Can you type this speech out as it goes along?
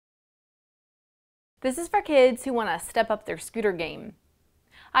This is for kids who want to step up their scooter game.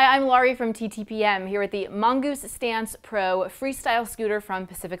 Hi, I'm Laurie from TTPM here with the Mongoose Stance Pro Freestyle scooter from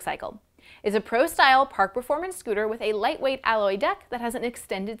Pacific Cycle. It's a pro-style park performance scooter with a lightweight alloy deck that has an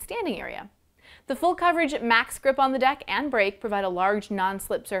extended standing area. The full coverage MaxGrip on the deck and brake provide a large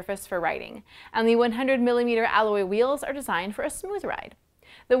non-slip surface for riding, and the 100mm alloy wheels are designed for a smooth ride.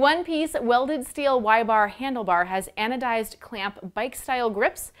 The one-piece welded steel Y-bar handlebar has anodized clamp bike-style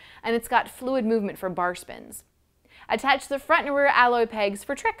grips, and it's got fluid movement for bar spins. Attach the front and rear alloy pegs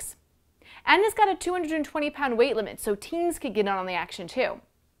for tricks. And it's got a 220-pound weight limit, so teens could get in on the action too.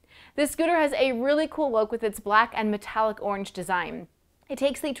 This scooter has a really cool look with its black and metallic orange design. It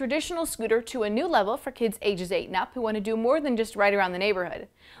takes the traditional scooter to a new level for kids ages 8 and up who want to do more than just ride around the neighborhood.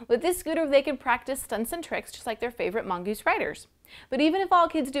 With this scooter, they can practice stunts and tricks just like their favorite Mongoose riders. But even if all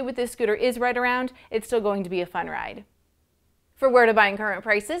kids do with this scooter is ride around, it's still going to be a fun ride. For where to buy and current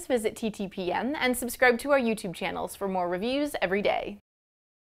prices, visit TTPM and subscribe to our YouTube channels for more reviews every day.